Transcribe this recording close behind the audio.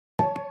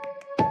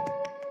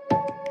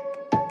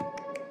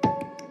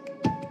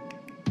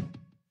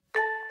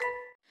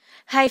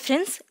Hi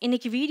friends,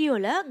 இன்னைக்கு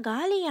வீடியோவில்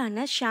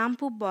காலியான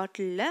ஷாம்பு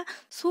பாட்டிலில்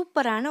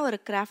சூப்பரான ஒரு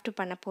கிராஃப்ட்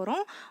பண்ண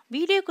போகிறோம்.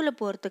 வீடியோக்குள்ளே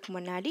போகிறதுக்கு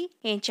முன்னாடி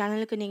என்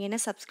சேனலுக்கு நீங்கள் என்ன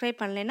சப்ஸ்கிரைப்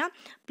பண்ணலைன்னா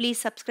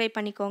ப்ளீஸ் சப்ஸ்கிரைப்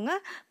பண்ணிக்கோங்க.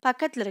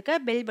 பக்கத்தில் இருக்க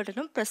பெல்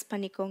பட்டனும் ப்ரெஸ்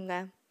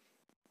பண்ணிக்கோங்க.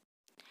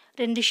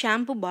 2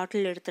 ஷாம்பு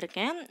பாட்டில்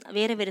எடுத்திருக்கேன்.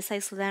 வேறு வேறு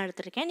சைஸில் தான்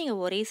எடுத்திருக்கேன்.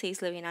 நீங்கள் ஒரே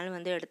சைஸில்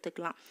வேணாலும்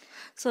எடுத்துக்கலாம்.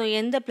 ஸோ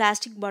எந்த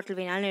பிளாஸ்டிக் பாட்டில்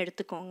வேணாலும்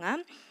எடுத்துக்கோங்க.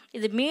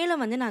 இது மேலே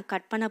நான்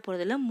கட் பண்ண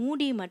போகிறதில்ல,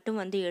 மூடி மட்டும்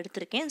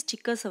எடுத்திருக்கேன்.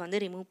 ஸ்டிக்கர்ஸை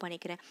ரிமூவ்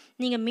பண்ணிக்கிறேன்.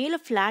 நீங்கள் மேலே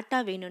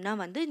ஃப்ளாட்டாக வேணும்னா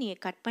நீங்கள்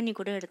கட் பண்ணி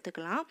கூட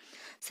எடுத்துக்கலாம்.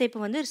 ஸோ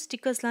இப்போ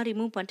ஸ்டிக்கர்ஸ்லாம்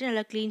ரிமூவ் பண்ணிட்டு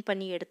நல்லா க்ளீன்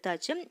பண்ணி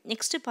எடுத்தாச்சு.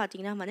 நெக்ஸ்ட்டு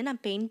பார்த்தீங்கன்னா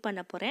நான் பெயிண்ட்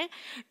பண்ண போகிறேன்.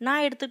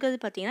 நான் எடுத்துக்கிறது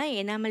பார்த்தீங்கன்னா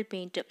எனாமல்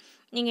பெயிண்ட்டு.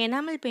 நீங்கள்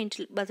எனாமல் பெயிண்ட்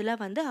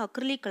பதிலாக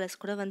அக்ரிலிக்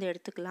கலர்ஸ் கூட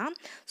எடுத்துக்கலாம்.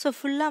 ஸோ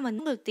ஃபுல்லாக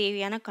உங்களுக்கு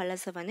தேவையான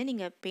கலர்ஸை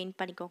நீங்கள் பெயிண்ட்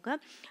பண்ணிக்கோங்க.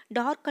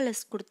 டார்க்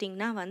கலர்ஸ்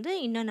கொடுத்தீங்கன்னா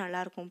இன்னும்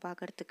நல்லாயிருக்கும்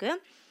பார்க்குறதுக்கு.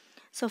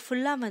 ஸோ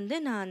ஃபுல்லாக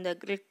நான் அந்த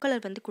ரெட்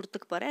கலர்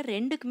கொடுத்துக்க போகிறேன்.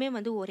 ரெண்டுக்குமே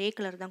ஒரே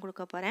கலர் தான்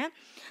கொடுக்க போகிறேன்.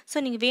 ஸோ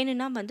நீங்கள்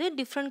வேணும்னா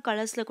டிஃப்ரெண்ட்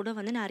கலர்ஸில் கூட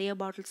நிறைய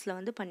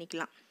பாட்டில்ஸில்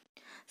பண்ணிக்கலாம்.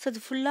 ஸோ அது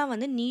ஃபுல்லாக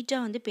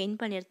நீட்டாக பெயிண்ட்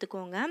பண்ணி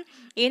எடுத்துக்கோங்க.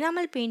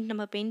 எனாமல் பெயிண்ட்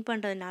நம்ம பெயிண்ட்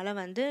பண்ணுறதுனால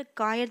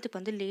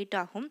காயறதுக்கு லேட்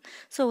ஆகும்.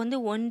 ஸோ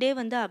ஒன் டே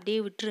அப்படியே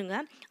விட்டுருங்க.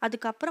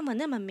 அதுக்கப்புறம்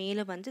நம்ம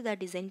மேலே இதை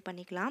டிசைன்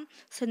பண்ணிக்கலாம்.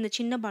 ஸோ இந்த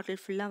சின்ன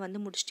பாட்டில் ஃபுல்லாக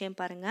முடிச்சிட்டேன்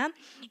பாருங்கள்.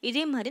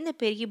 இதே மாதிரி இந்த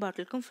பெரிய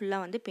பாட்டிலுக்கும்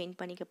ஃபுல்லாக பெயிண்ட்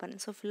பண்ணிக்க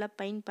பாருங்கள். ஸோ ஃபுல்லாக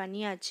பெயிண்ட்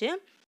பண்ணியாச்சு.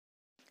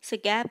 ஸோ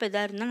கேப்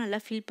எதாக இருந்தால் நல்லா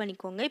ஃபில்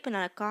பண்ணிக்கோங்க. இப்போ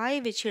நான் காய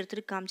வச்சு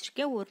எடுத்துகிட்டு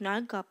காமிச்சிருக்கேன். ஒரு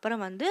நாளுக்கு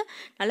அப்புறம்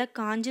நல்லா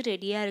காஞ்சி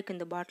ரெடியாக இருக்குது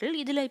இந்த பாட்டில்.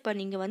 இதில் இப்போ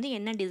நீங்கள்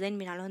என்ன டிசைன்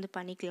வேணாலும்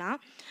பண்ணிக்கலாம்.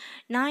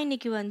 நான்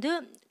இன்றைக்கி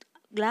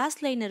கிளாஸ்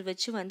லைனர்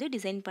வச்சு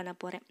டிசைன் பண்ண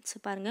போகிறேன். ஸோ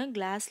பாருங்கள்,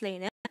 கிளாஸ்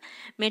லைனர்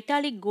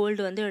மெட்டாலிக்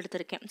கோல்டு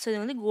எடுத்திருக்கேன்.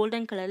 ஸோ இது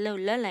கோல்டன் கலரில்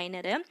உள்ள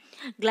லைனரு.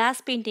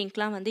 கிளாஸ்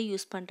பெயிண்டிங்க்கெலாம்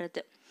யூஸ்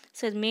பண்ணுறது.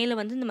 ஸோ இது மேலே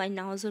இந்த மாதிரி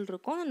நாசில்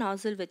இருக்கும்.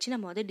 நாசில் வச்சு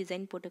நம்ம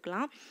டிசைன்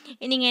போட்டுக்கலாம்.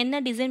 நீங்கள்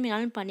என்ன டிசைன்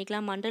வேணாலும்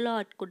பண்ணிக்கலாம். மண்டலா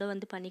ஆர்ட் கூட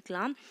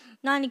பண்ணிக்கலாம்.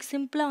 நான் இன்றைக்கி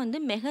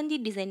சிம்பிளாக மெஹந்தி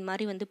டிசைன்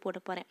மாதிரி போட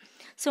போகிறேன்.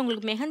 ஸோ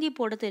உங்களுக்கு மெஹந்தி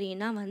போட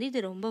தெரியும்னா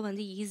இது ரொம்ப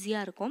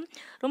ஈஸியாக இருக்கும்.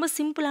 ரொம்ப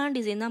சிம்பிளான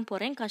டிசைன் தான்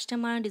போடுறேன்,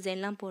 கஷ்டமான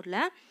டிசைன்லாம்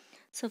போடல.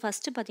 ஸோ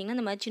ஃபஸ்ட்டு பார்த்திங்கன்னா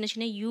இந்த மாதிரி சின்ன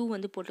சின்ன யூ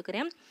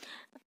போட்டுக்கிறேன்.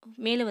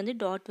 மேலே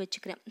டாட்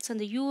வச்சுக்கிறேன். ஸோ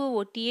அந்த யூவை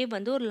ஒட்டியே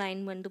ஒரு லைன்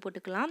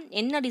போட்டுக்கலாம்.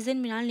 என்ன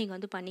டிசைன் வேணாலும்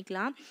நீங்கள்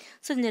பண்ணிக்கலாம்.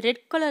 ஸோ இந்த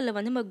ரெட்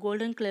கலரில் நம்ம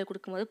கோல்டன் கலர்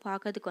கொடுக்கும்போது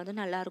பார்க்கறதுக்கு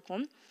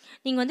நல்லாயிருக்கும்.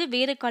 நீங்கள்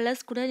வேறு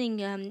கலர்ஸ் கூட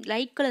நீங்கள்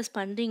லைட் கலர்ஸ்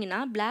பண்ணுறீங்கன்னா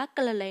பிளாக்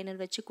கலர் லைனர்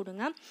வச்சு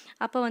கொடுங்க.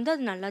 அப்போ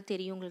அது நல்லா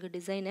தெரியும் உங்களுக்கு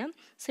டிசைனு.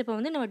 ஸோ இப்போ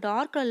நம்ம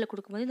டார்க் கலரில்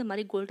கொடுக்கும்போது இந்த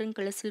மாதிரி கோல்டன்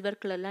கலர்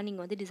சில்வர் கலர்லாம்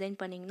நீங்கள் டிசைன்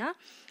பண்ணிங்கன்னா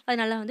அது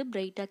நல்லா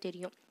பிரைட்டாக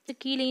தெரியும். ஸோ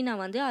கீழேயும்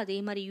நான் அதே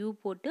மாதிரி யூ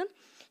போட்டு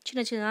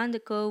சின்ன சின்னதாக இந்த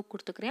கர்வ்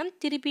கொடுத்துக்கிறேன்.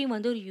 திருப்பியும்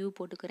ஒரு யூ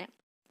போட்டுக்கிறேன்.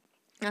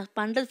 நான்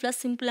பண்ணுறது ஃபுல்லாக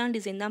சிம்பிளான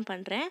டிசைன் தான்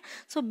பண்ணுறேன்.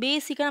 ஸோ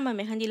பேசிக்காக நம்ம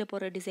மெஹந்தியில்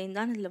போடுற டிசைன்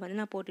தான் இதில்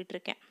நான்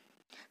போட்டுட்ருக்கேன்.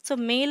 ஸோ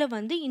மேலே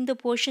இந்த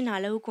போர்ஷன்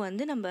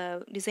அளவுக்கு நம்ம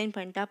டிசைன்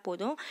பண்ணிட்டா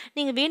போதும்.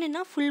 நீங்கள்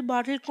வேணும்னா ஃபுல்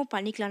பாட்டிலுக்கும்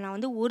பண்ணிக்கலாம்.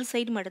 நான் ஒரு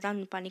சைடு மட்டும்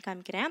தான் பண்ணி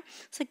காமிக்கிறேன்.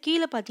 ஸோ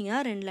கீழே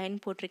பார்த்தீங்கன்னா 2 லைன்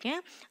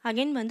போட்டிருக்கேன்.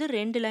 அகைன்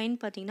 2 லைன்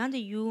பார்த்தீங்கன்னா அந்த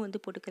யூ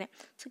போட்டுக்கிறேன்.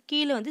 ஸோ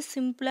கீழே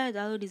சிம்பிளாக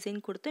ஏதாவது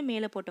டிசைன் கொடுத்து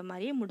மேலே போட்ட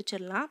மாதிரியே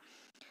முடிச்சிடலாம்.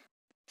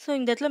 ஸோ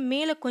இந்த இடத்துல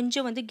மேலே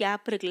கொஞ்சம்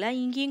கேப் இருக்குல்ல,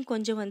 இங்கேயும்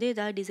கொஞ்சம்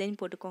ஏதாவது டிசைன்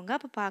போட்டுக்கோங்க.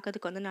 அப்போ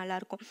பார்க்கறதுக்கு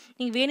நல்லாயிருக்கும்.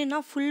 நீங்கள் வேணும்னா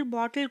ஃபுல்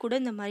பாட்டில் கூட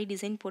இந்த மாதிரி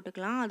டிசைன்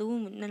போட்டுக்கலாம்.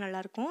 அதுவும் இன்னும்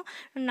நல்லாயிருக்கும்.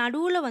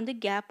 நடுவில்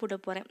கேப் விட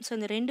போகிறேன். ஸோ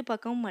இந்த 2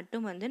 பக்கமும்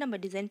மட்டும் நம்ம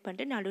டிசைன்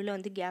பண்ணிட்டு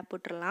நடுவில் கேப்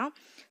விட்டுறலாம்.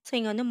 ஸோ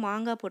இங்கே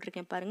மாங்காய்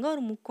போட்டிருக்கேன் பாருங்கள்.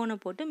 ஒரு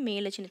முக்கோணம் போட்டு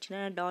மேலே சின்ன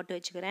சின்ன டாட்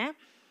வச்சுக்கிறேன்.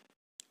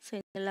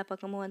 ஸோ எல்லா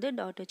பக்கமும்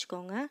டாட்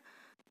வச்சுக்கோங்க.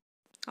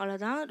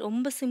 அவ்வளோதான்.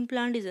 ரொம்ப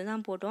சிம்பிளான டிசைன்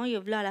தான் போட்டோம்.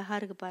 எவ்வளோ அழகாக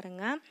இருக்குது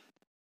பாருங்கள்.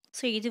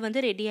 ஸோ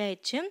இது ரெடி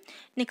ஆயிடுச்சு.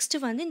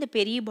 நெக்ஸ்ட்டு இந்த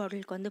பெரிய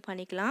பாட்டிலுக்கு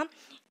பண்ணிக்கலாம்.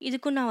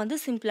 இதுக்கும் நான்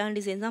சிம்பிளான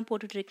டிசைன் தான்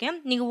போட்டுட்ருக்கேன்.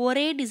 நீங்கள்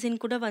ஒரே டிசைன்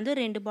கூட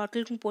 2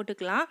 பாட்டிலுக்கும்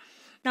போட்டுக்கலாம்.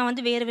 நான்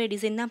வேறு வேறு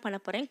டிசைன் தான் பண்ண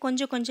போகிறேன்.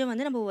 கொஞ்சம் கொஞ்சம்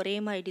நம்ம ஒரே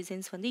மாதிரி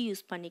டிசைன்ஸ்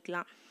யூஸ்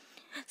பண்ணிக்கலாம்.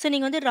 ஸோ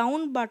நீங்கள்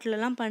ரவுண்ட்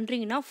பாட்டிலெலாம்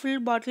பண்ணுறீங்கன்னா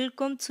ஃபுல்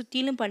பாட்டிலுக்கும்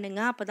சுற்றிலும்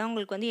பண்ணுங்கள். அப்போ தான்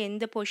உங்களுக்கு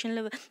எந்த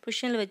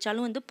பொசிஷனில்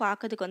வச்சாலும்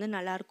பார்க்கறதுக்கு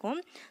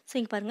நல்லாயிருக்கும். ஸோ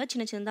இங்கே பாருங்கள்,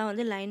 சின்ன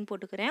சின்னதாக லைன்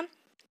போட்டுக்கிறேன்.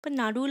 இப்போ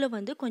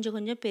நடுவில் கொஞ்சம்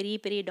கொஞ்சம் பெரிய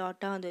பெரிய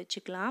டாட்டாக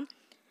வச்சுக்கலாம்.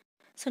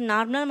 ஸோ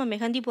நார்மலாக நம்ம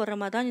மெஹந்தி போடுற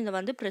மாதிரி தான்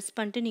இதை ப்ரெஸ்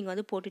பண்ணிட்டு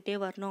நீங்கள் போட்டுகிட்டே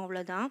வரணும்,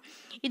 அவ்வளோதான்.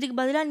 இதுக்கு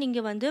பதிலாக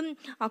நீங்கள்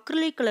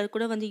அக்ரிலிக் கலர்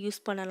கூட யூஸ்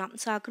பண்ணலாம்.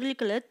 ஸோ அக்ரிலிக்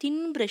கலர்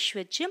தின் ப்ரஷ்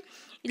வச்சு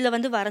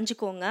இதில்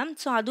வரைஞ்சிக்கோங்க.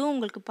 ஸோ அதுவும்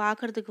உங்களுக்கு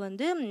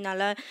பார்க்குறதுக்கு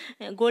நல்லா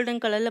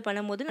கோல்டன் கலரில்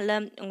பண்ணும்போது நல்லா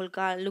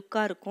உங்களுக்கு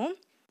லுக்காக இருக்கும்.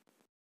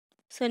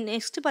 ஸோ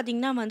நெக்ஸ்ட்டு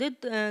பார்த்தீங்கன்னா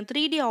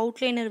 3D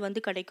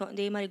அவுட்லைனர் கிடைக்கும்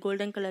இதே மாதிரி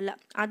கோல்டன் கலரில்.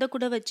 அதை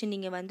கூட வச்சு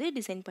நீங்கள்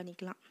டிசைன்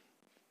பண்ணிக்கலாம்.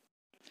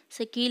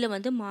 ஸோ கீழே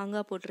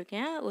மாங்காய்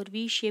போட்டிருக்கேன். ஒரு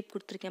வி ஷேப்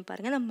கொடுத்துருக்கேன்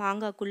பாருங்கள். அந்த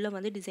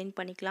மாங்காய்க்குள்ளே டிசைன்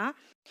பண்ணிக்கலாம்.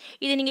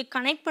 இதை நீங்கள்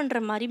கனெக்ட் பண்ணுற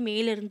மாதிரி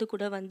மேலேருந்து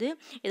கூட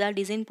ஏதாவது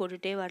டிசைன்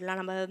போட்டுகிட்டே வரலாம்.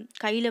 நம்ம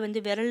கையில்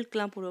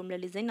விரலுக்கெலாம் போடுவோம்ல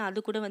டிசைன்,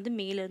 அது கூட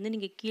மேலேருந்து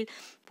நீங்கள் கீழ்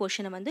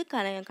போர்ஷனை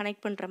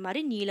கனெக்ட் பண்ணுற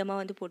மாதிரி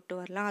நீளமாக போட்டு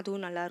வரலாம்.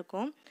 அதுவும்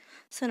நல்லாயிருக்கும்.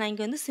 ஸோ நான்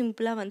இங்கே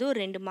சிம்பிளாக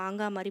ஒரு 2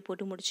 மாங்காய் மாதிரி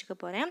போட்டு முடிச்சுக்க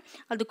போகிறேன்.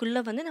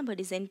 அதுக்குள்ளே நம்ம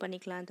டிசைன்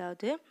பண்ணிக்கலாம்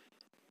ஏதாவது.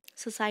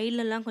 ஸோ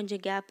சைட்லலாம்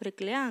கொஞ்சம் கேப்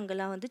இருக்கு இல்லையா,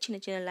 அங்கெல்லாம் சின்ன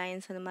சின்ன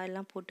லைன்ஸ் அந்த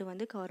மாதிரிலாம்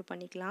போட்டு கவர்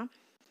பண்ணிக்கலாம்.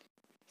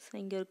 ஸோ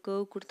இங்கே ஒரு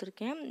கர்வ்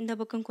கொடுத்துருக்கேன். இந்த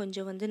பக்கம்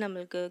கொஞ்சம்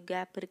நம்மளுக்கு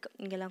கேப் இருக்குது.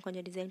 இங்கெல்லாம்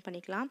கொஞ்சம் டிசைன்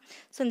பண்ணிக்கலாம்.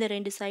 ஸோ இந்த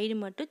 2 சைடு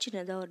மட்டும்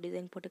சின்னதாக ஒரு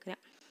டிசைன் போட்டுக்கிறேன்.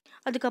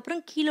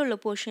 அதுக்கப்புறம் கீழ உள்ள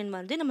போர்ஷன்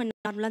வந்து நம்ம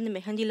நார்மலா அந்த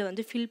மெஹந்தியில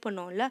வந்து ஃபில்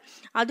பண்ணுவோம்ல,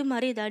 அது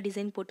மாரி ஏதாவது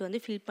டிசைன் போட்டு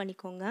வந்து ஃபில்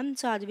பண்ணிக்கோங்க.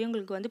 ஸோ அதுவே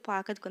உங்களுக்கு வந்து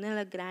பார்க்கறதுக்கு வந்து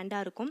நல்லா கிராண்டா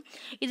இருக்கும்.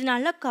 இது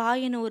நல்லா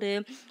காயணும் ஒரு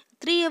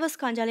 3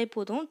 ஹவர்ஸ் காய்ஞ்சாலே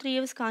போதும். 3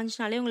 ஹவர்ஸ்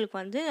காய்ஞ்சினாலே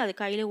உங்களுக்கு வந்து அது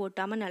கையில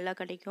ஒட்டாம நல்லா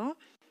கிடைக்கும்.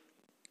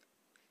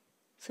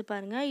 ஸோ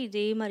பாருங்க,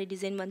 இதே மாரி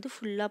டிசைன் வந்து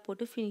ஃபுல்லா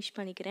போட்டு ஃபினிஷ்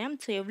பண்ணிக்கிறேன்.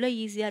 ஸோ எவ்வளோ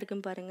ஈஸியா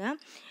இருக்குன்னு பாருங்க.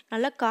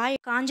 நல்லா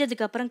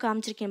காஞ்சதுக்கப்புறம்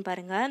காமிச்சிருக்கேன்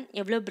பாருங்க.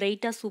 எவ்வளோ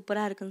பிரைட்டா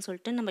சூப்பரா இருக்குன்னு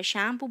சொல்லிட்டு. நம்ம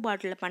ஷாம்பு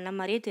பாட்டில்ல பண்ண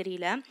மாரியே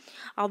தெரியல.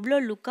 அவ்வளோ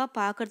லுக்கா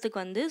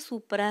பார்க்கறதுக்கு வந்து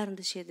சூப்பரா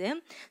இருந்துச்சு இது.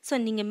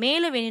 ஸோ நீங்க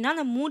மேல வேணும்னா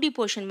அந்த மூடி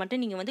போர்ஷன்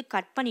மட்டும் நீங்க வந்து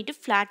கட் பண்ணிட்டு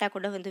ஃப்ளாட்டா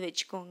கூட வந்து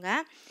வச்சுக்கோங்க.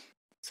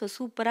 ஸோ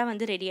சூப்பரா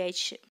வந்து ரெடி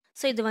ஆயிடுச்சு.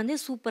 ஸோ இது வந்து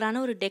சூப்பரான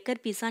ஒரு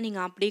டெக்கர் பீஸா நீங்க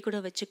அப்படியே கூட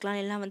வச்சுக்கலாம்.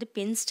 இல்லைனா வந்து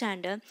பென்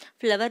ஸ்டாண்டு,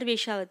 ஃப்ளவர்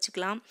வேஷா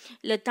வச்சுக்கலாம்.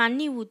 இல்ல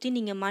தண்ணி ஊத்தி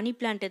நீங்க மணி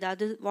பிளான்ட்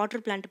ஏதாவது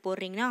வாட்டர் பிளான்ட்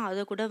போடுறீங்கன்னா,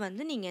 அத கூட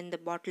வந்து நீங்க இந்த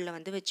பாட்டில்ல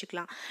வந்து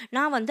வச்சுக்கலாம்.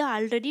 நான் வந்து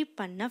ஆல்ரெடி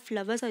பண்ண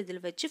ஃப்ளவர்ஸ்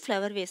இதில வச்சு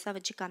ஃப்ளவர் வேஸா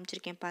வச்சு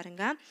காமிச்சிருக்கேன்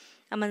பாருங்க.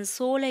 நம்ம அந்த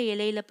சோலை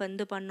இலையில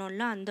வந்து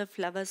பண்ணோம்ல அந்த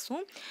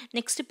ஃப்ளவர்ஸும்,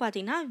 நெக்ஸ்ட்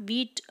பார்த்தீங்கன்னா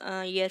வீட்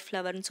இயர்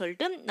ஃப்ளவர்ன்னு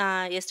சொல்லிட்டு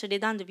நான் எஸ்டர்டே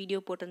தான் அந்த வீடியோ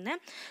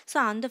போட்டிருந்தேன். ஸோ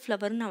அந்த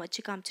ஃப்ளவரும் நான்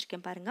வச்சு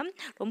காமிச்சிருக்கேன் பாருங்க.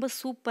 ரொம்ப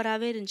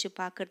சூப்பராவே இருந்துச்சு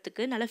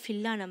பார்க்கறதுக்கு. நல்லா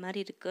ஃபில் ஆன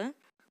மாரி இருக்கு.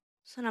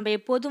 ஸோ நம்ம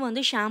எப்போதும்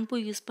வந்து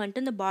ஷாம்பு யூஸ்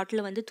பண்ணிட்டு இந்த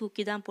பாட்டில வந்து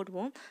தூக்கி தான்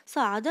போடுவோம். ஸோ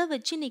அத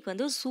வச்சு இன்னைக்கு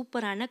வந்து ஒரு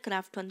சூப்பரான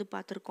கிராஃப்ட் வந்து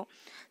பார்த்துருக்கோம்.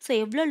 ஸோ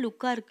எவ்வளோ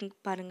லுக்கா இருக்கு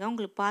பாருங்க.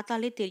 உங்களுக்கு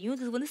பார்த்தாலே தெரியும்.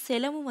 இது வந்து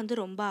செலவும்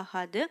வந்து ரொம்ப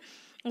ஆகாது.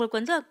 உங்களுக்கு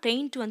வந்து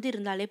பெயிண்ட் வந்து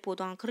இருந்தாலே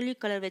போதும்.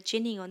 அக்ரிலிக் கலர் வச்சே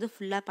நீங்க வந்து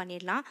ஃபுல்லா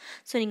பண்ணிடலாம்.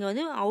 ஸோ நீங்க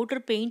வந்து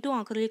அவுட்டர் பெயிண்ட்டும்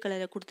அக்ரிலிக்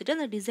கலர்ல குடுத்துட்டு,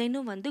 அந்த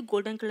டிசைனும் வந்து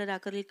கோல்டன் கலர்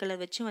அக்ரிலிக்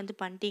கலர் வச்சு வந்து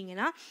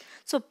பண்ணிட்டீங்கன்னா,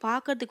 ஸோ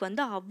பார்க்கறதுக்கு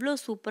வந்து அவ்வளோ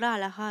சூப்பரா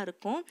அழகா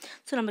இருக்கும்.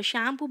 ஸோ நம்ம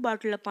ஷாம்பு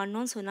பாட்டில்ல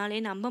பண்ணோம்னு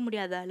சொன்னாலே நம்ப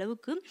முடியாத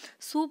அளவுக்கு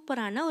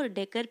சூப்பரான ஒரு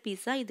டெக்கர்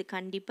பீஸா இது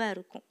கண்டிப்பா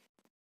இருக்கும்.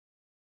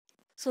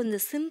 ஸோ இந்த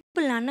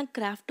சிம்பிளான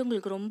கிராஃப்ட்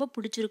உங்களுக்கு ரொம்ப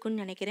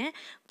பிடிச்சிருக்குன்னு நினைக்கிறேன்.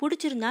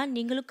 பிடிச்சிருந்தா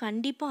நீங்களும்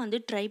கண்டிப்பா வந்து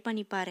ட்ரை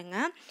பண்ணி பாருங்க.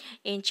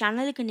 என்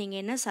சேனலுக்கு நீங்க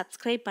என்ன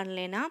சப்ஸ்கிரைப்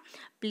பண்ணலைன்னா,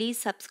 ப்ளீஸ்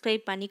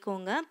சப்ஸ்கிரைப்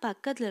பண்ணிக்கோங்க.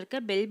 பக்கத்துல இருக்க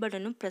பெல்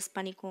பட்டனும் ப்ரெஸ்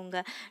பண்ணிக்கோங்க.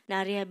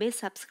 நெறைய பேர்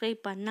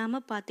சப்ஸ்கிரைப்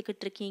பண்ணாம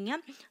பார்த்துக்கிட்டு இருக்கீங்க.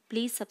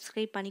 ப்ளீஸ்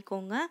சப்ஸ்கிரைப்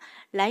பண்ணிக்கோங்க.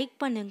 லைக்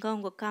பண்ணுங்க.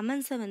 உங்க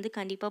கமெண்ட்ஸை வந்து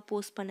கண்டிப்பா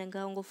போஸ்ட் பண்ணுங்க.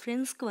 உங்க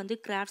ஃப்ரெண்ட்ஸ்க்கு வந்து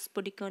கிராஃப்ட்ஸ்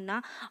பிடிக்கும்னா,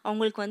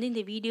 அவங்களுக்கு வந்து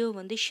இந்த வீடியோ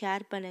வந்து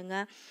ஷேர் பண்ணுங்க.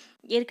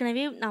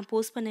 ஏற்கனவே நான்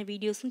போஸ்ட் பண்ண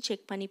வீடியோஸும்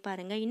செக் பண்ணி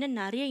பாருங்க. இன்னும்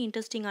நிறைய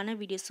இன்ட்ரெஸ்டிங்கான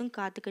வீடியோஸும்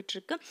காத்துக்கிட்டு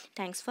இருக்கு.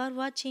 தேங்க்ஸ் ஃபார்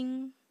வாட்சிங்.